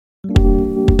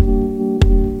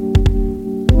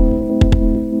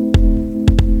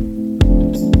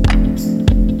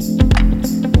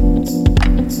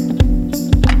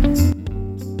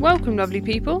Welcome, lovely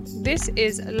people. This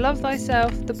is Love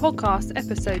Thyself, the podcast,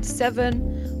 episode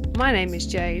 7. My name is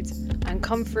Jade, and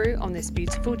come through on this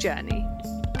beautiful journey.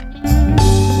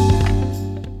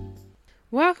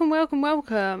 Welcome.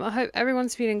 I hope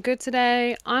everyone's feeling good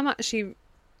today. I'm actually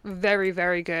very,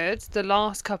 very good. The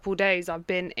last couple days I've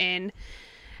been in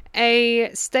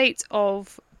a state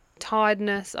of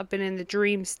tiredness. I've been in the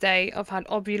dream state. I've had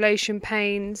ovulation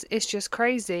pains. It's just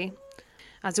crazy.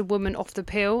 As a woman off the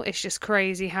pill, it's just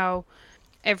crazy how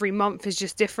every month is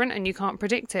just different and you can't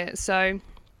predict it. So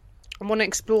I want to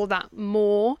explore that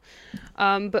more.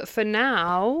 But for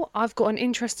now, I've got an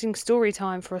interesting story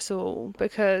time for us all,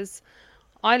 because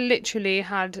I literally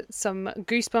had some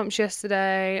goosebumps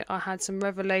yesterday. I had some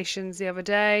revelations the other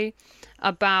day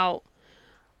about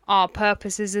our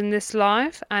purposes in this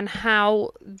life and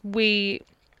how we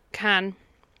can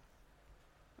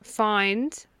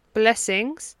find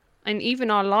blessings and even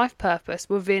our life purpose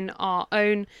within our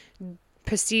own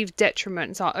perceived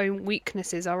detriments, our own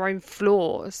weaknesses, our own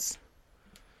flaws.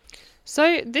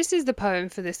 So this is the poem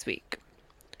for this week.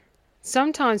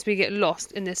 Sometimes we get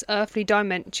lost in this earthly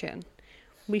dimension.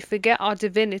 We forget our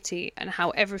divinity and how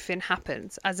everything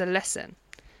happens as a lesson.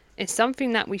 It's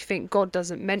something that we think God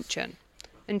doesn't mention.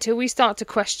 Until we start to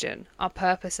question our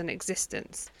purpose and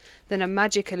existence, then a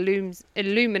magic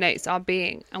illuminates our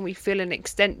being and we feel an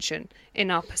extension in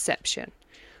our perception.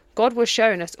 God was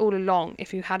showing us all along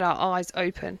if you had our eyes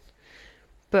open.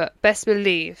 But best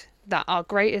believe that our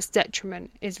greatest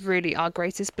detriment is really our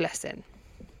greatest blessing.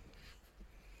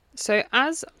 So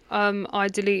as I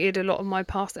deleted a lot of my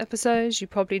past episodes, you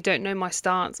probably don't know my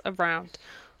stance around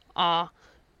our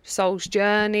soul's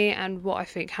journey and what I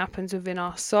think happens within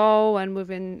our soul and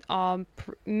within our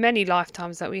many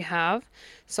lifetimes that we have.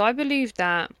 So I believe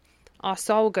that our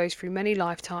soul goes through many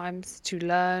lifetimes to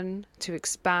learn, to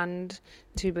expand,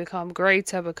 to become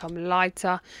greater, become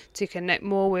lighter, to connect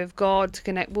more with God, to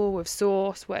connect more with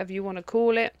Source, whatever you want to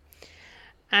call it.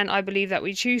 And I believe that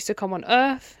we choose to come on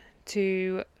earth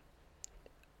to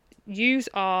use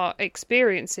our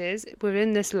experiences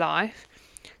within this life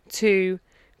to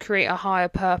create a higher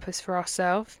purpose for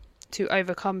ourselves, to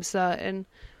overcome certain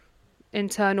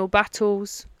internal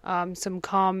battles, some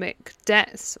karmic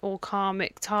debts or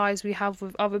karmic ties we have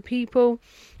with other people.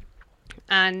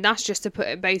 And that's just to put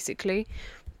it basically.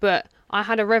 But I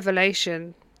had a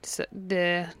revelation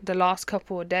the last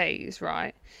couple of days,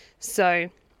 right? So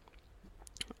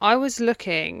I was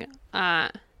looking at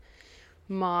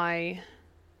my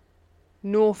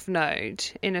North Node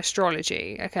in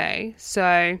astrology, okay?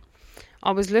 So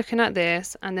I was looking at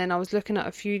this, and then I was looking at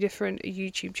a few different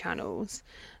YouTube channels,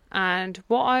 and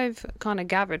what I've kind of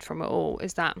gathered from it all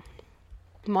is that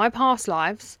my past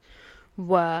lives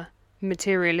were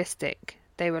materialistic.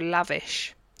 They were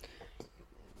lavish.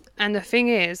 And the thing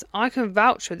is, I can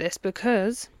vouch for this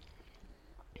because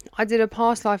I did a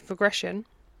past life regression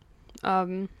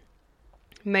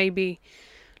maybe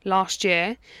last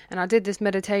year, and I did this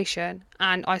meditation,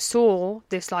 and I saw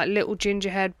this like little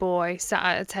ginger-haired boy sat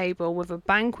at a table with a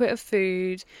banquet of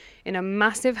food in a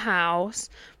massive house,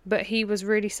 but he was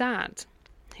really sad.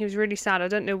 I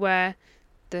don't know where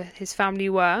his family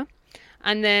were.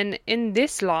 And then in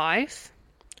this life,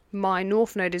 my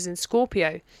North Node is in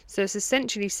Scorpio, so it's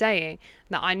essentially saying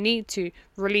that I need to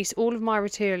release all of my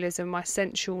materialism, my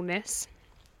sensualness,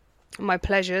 my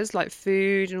pleasures like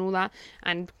food and all that,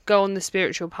 and go on the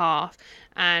spiritual path,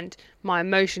 and my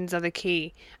emotions are the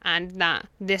key, and that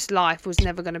this life was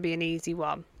never going to be an easy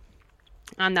one,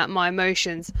 and that my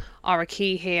emotions are a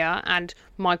key here, and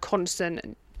my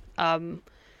constant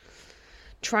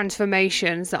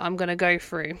transformations that I'm going to go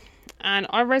through. And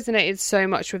I resonated so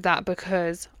much with that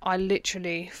because I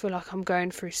literally feel like I'm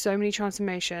going through so many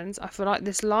transformations. I feel like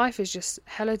this life is just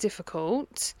hella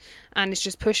difficult and it's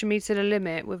just pushing me to the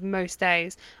limit with most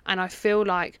days. And I feel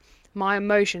like my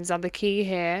emotions are the key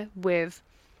here with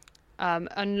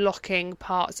unlocking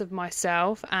parts of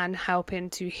myself and helping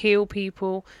to heal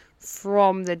people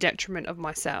from the detriment of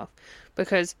myself.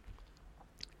 Because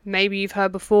maybe you've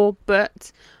heard before,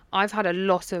 but I've had a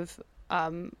lot of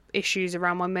issues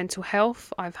around my mental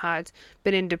health. I've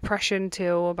been in depression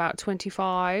till about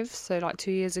 25, so like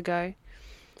 2 years ago.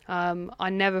 I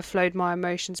never flowed my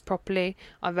emotions properly.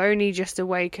 I've only just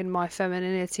awakened my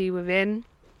femininity within.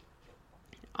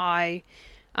 I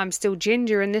am still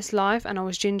ginger in this life, and I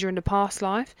was ginger in the past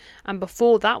life, and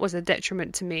before that was a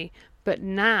detriment to me. But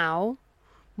now,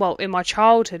 well, in my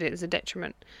childhood it was a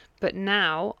detriment, but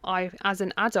now as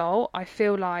an adult, I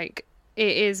feel like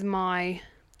it is my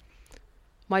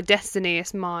destiny,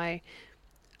 it's my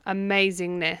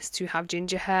amazingness to have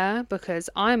ginger hair, because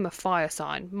I'm a fire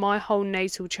sign. My whole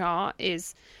natal chart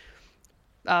is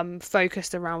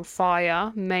focused around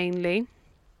fire mainly.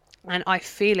 And I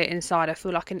feel it inside. I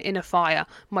feel like an inner fire.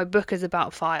 My book is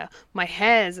about fire. My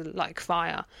hair's like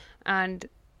fire. And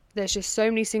there's just so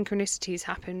many synchronicities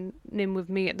happening with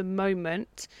me at the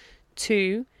moment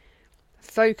to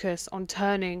focus on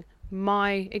turning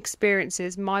my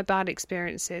experiences, my bad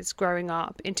experiences growing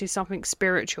up, into something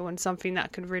spiritual and something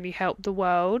that could really help the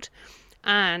world.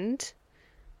 And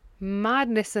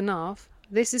madness enough,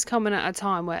 this is coming at a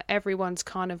time where everyone's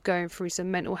kind of going through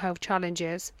some mental health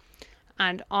challenges.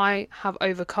 And I have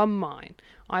overcome mine.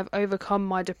 I've overcome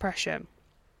my depression.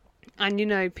 And you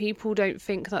know, people don't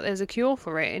think that there's a cure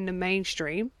for it in the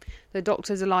mainstream. The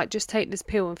doctors are like, just take this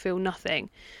pill and feel nothing.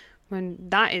 When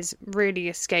that is really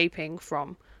escaping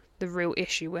from the real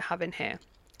issue we're having here.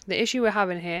 The issue we're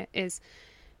having here is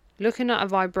looking at a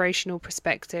vibrational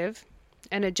perspective,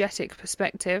 energetic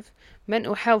perspective.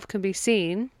 Mental health can be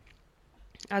seen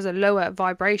as a lower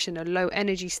vibration, a low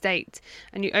energy state,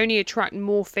 and you only attract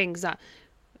more things that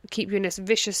keep you in this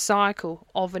vicious cycle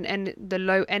of the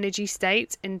low energy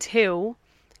state until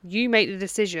you make the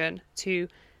decision to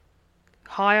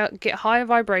get higher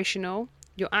vibrational.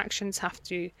 Your actions have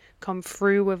to come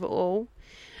through with it all,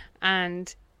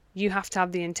 and you have to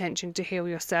have the intention to heal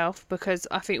yourself, because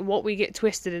I think what we get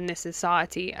twisted in this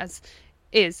society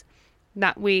is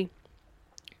that we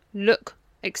look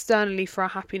externally for our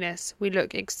happiness, we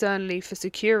look externally for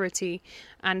security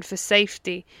and for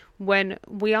safety, when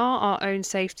we are our own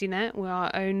safety net, we're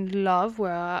our own love, we're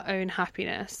our own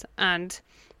happiness. And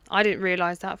I didn't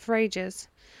realise that for ages.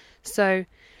 So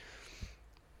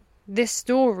this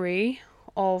story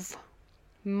of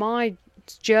my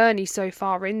journey so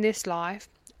far in this life,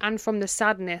 and from the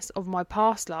sadness of my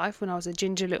past life when I was a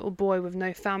ginger little boy with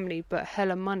no family but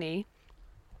hella money,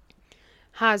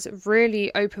 has really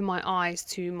opened my eyes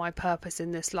to my purpose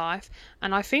in this life.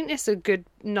 And I think it's a good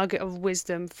nugget of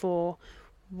wisdom for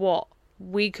what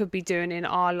we could be doing in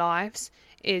our lives,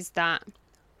 is that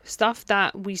stuff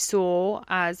that we saw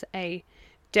as a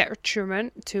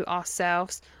detriment to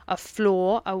ourselves, a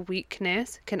flaw, a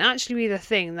weakness, can actually be the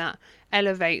thing that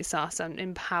elevates us and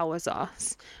empowers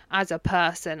us as a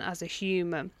person, as a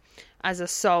human, as a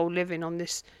soul living on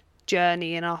this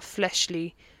journey in our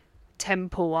fleshly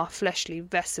temple, our fleshly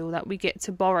vessel that we get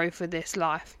to borrow for this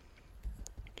life.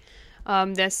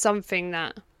 There's something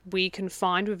that we can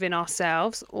find within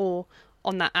ourselves or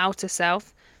on that outer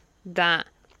self that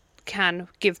can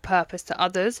give purpose to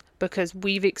others, because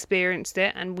we've experienced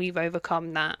it and we've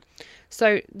overcome that.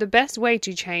 So the best way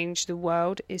to change the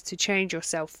world is to change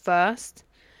yourself first,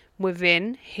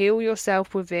 within, heal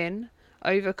yourself within,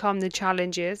 overcome the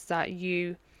challenges that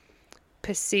you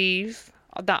perceive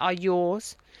that are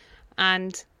yours,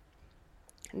 and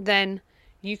then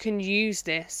you can use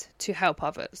this to help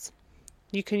others.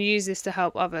 You can use this to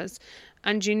help others.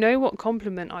 And you know what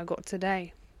compliment I got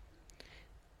today?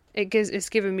 It's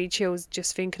given me chills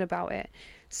just thinking about it.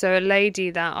 So a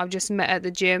lady that I've just met at the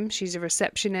gym, she's a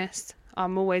receptionist.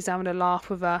 I'm always having a laugh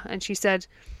with her. And she said,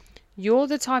 you're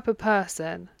the type of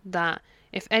person that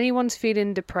if anyone's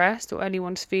feeling depressed or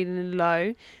anyone's feeling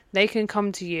low, they can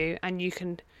come to you and you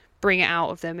can bring it out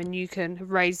of them, and you can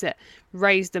raise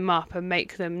them up and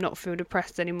make them not feel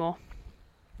depressed anymore.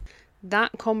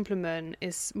 That compliment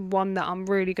is one that I'm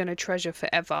really going to treasure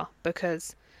forever,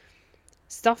 because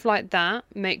stuff like that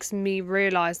makes me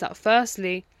realise that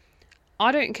firstly,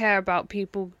 I don't care about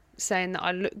people saying that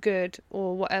I look good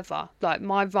or whatever. Like,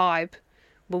 my vibe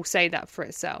will say that for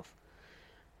itself.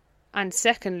 And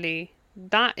secondly,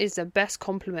 that is the best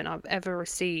compliment I've ever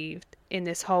received in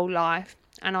this whole life.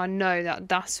 And I know that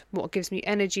that's what gives me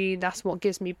energy, that's what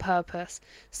gives me purpose.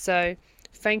 So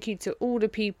thank you to all the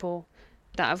people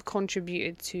that have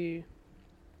contributed to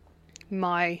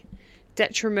my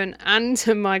detriment and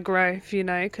to my growth, you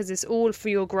know, because it's all for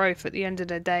your growth at the end of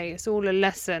the day. It's all a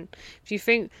lesson. If you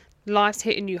think life's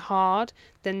hitting you hard,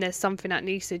 then there's something that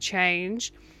needs to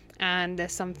change, and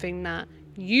there's something that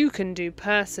you can do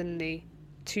personally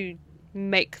to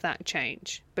make that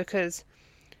change, because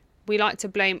we like to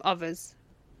blame others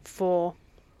for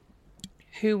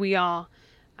who we are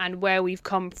and where we've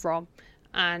come from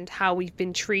and how we've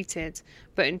been treated.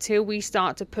 But until we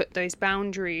start to put those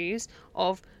boundaries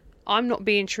of, I'm not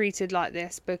being treated like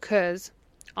this because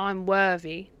I'm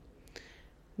worthy,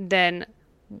 then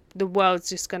the world's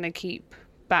just going to keep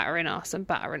battering us and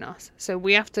battering us. So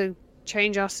we have to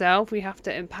change ourselves. We have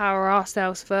to empower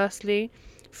ourselves firstly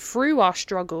through our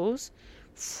struggles,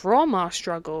 from our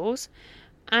struggles,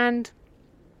 and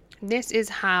this is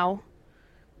how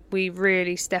we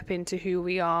really step into who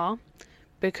we are,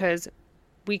 because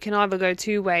we can either go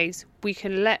two ways. We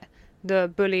can let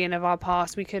the bullying of our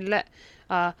past, we can let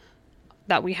the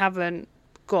that we haven't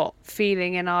got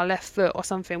feeling in our left foot or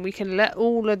something, we can let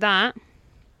all of that,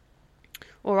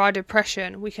 or our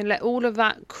depression, we can let all of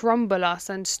that crumble us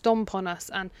and stomp on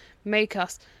us and make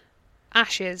us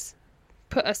ashes,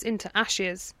 put us into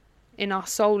ashes in our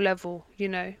soul level,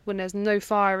 when there's no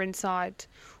fire inside.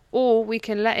 Or we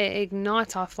can let it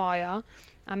ignite our fire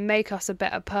and make us a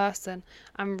better person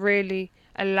and really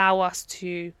allow us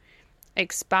to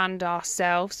expand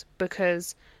ourselves,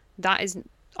 because that is,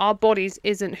 our bodies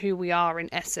isn't who we are in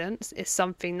essence. It's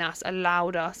something that's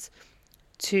allowed us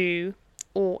to,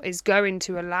 or is going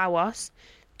to allow us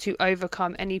to,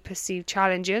 overcome any perceived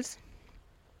challenges.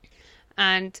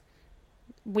 And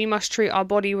we must treat our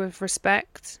body with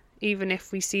respect, even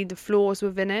if we see the flaws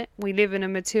within it. We live in a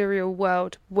material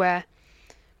world where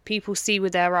people see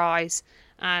with their eyes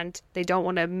and they don't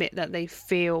want to admit that they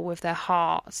feel with their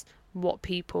hearts what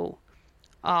people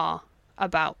are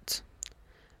about.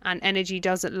 And energy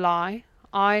doesn't lie.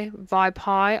 I vibe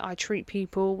high. I treat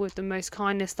people with the most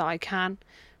kindness that I can,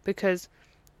 because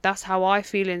that's how I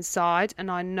feel inside,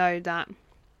 and I know that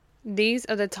these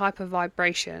are the type of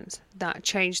vibrations that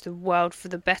change the world for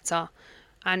the better.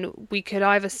 And we could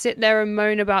either sit there and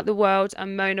moan about the world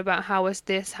and moan about how is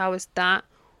this, how is that,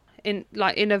 in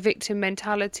a victim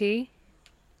mentality,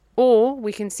 or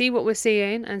we can see what we're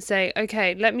seeing and say,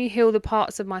 okay, let me heal the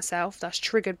parts of myself that's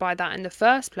triggered by that in the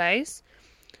first place.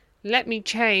 Let me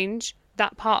change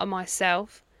that part of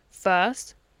myself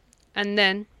first, and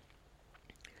then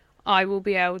I will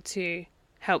be able to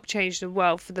help change the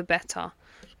world for the better.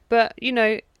 But,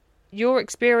 your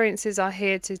experiences are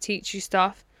here to teach you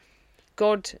stuff.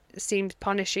 God seems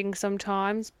punishing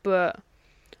sometimes, but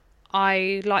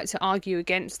I like to argue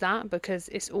against that, because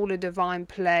it's all a divine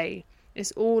play.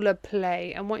 It's all a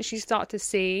play. And once you start to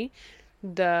see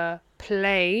the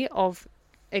play of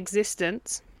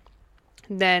existence,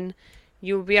 then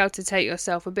you'll be able to take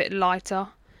yourself a bit lighter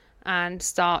and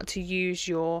start to use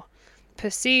your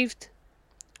perceived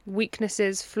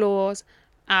weaknesses, flaws,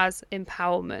 as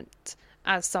empowerment,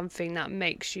 as something that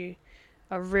makes you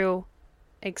a real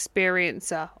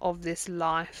experiencer of this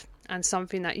life, and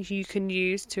something that you can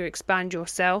use to expand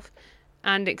yourself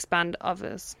and expand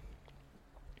others.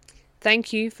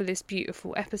 Thank you for this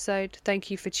beautiful episode.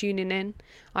 Thank you for tuning in.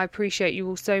 I appreciate you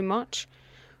all so much,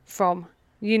 from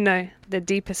the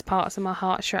deepest parts of my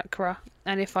heart chakra.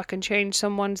 And if I can change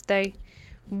someone's day,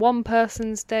 one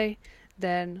person's day,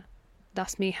 then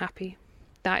that's me happy.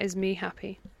 That is me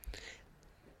happy.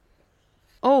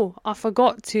 Oh, I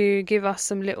forgot to give us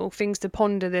some little things to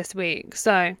ponder this week.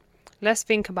 So let's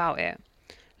think about it.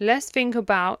 Let's think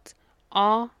about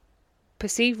our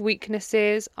perceived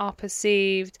weaknesses, our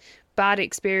perceived bad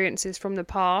experiences from the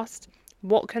past.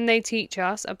 What can they teach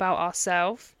us about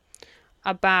ourselves,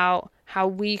 about how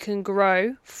we can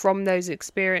grow from those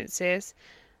experiences,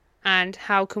 and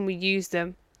how can we use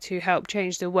them to help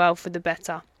change the world for the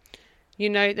better?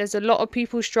 There's a lot of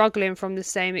people struggling from the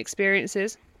same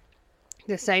experiences,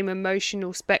 the same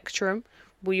emotional spectrum.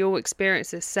 We all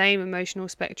experience the same emotional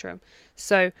spectrum.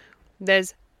 So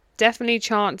there's definitely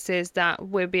chances that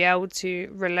we'll be able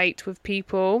to relate with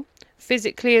people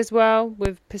physically as well,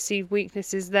 with perceived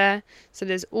weaknesses there. So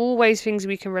there's always things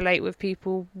we can relate with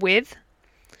people with,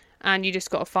 and you just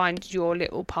got to find your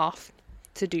little path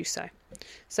to do so.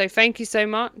 So thank you so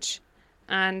much,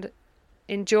 and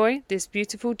enjoy this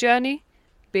beautiful journey.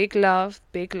 Big love,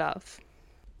 big love.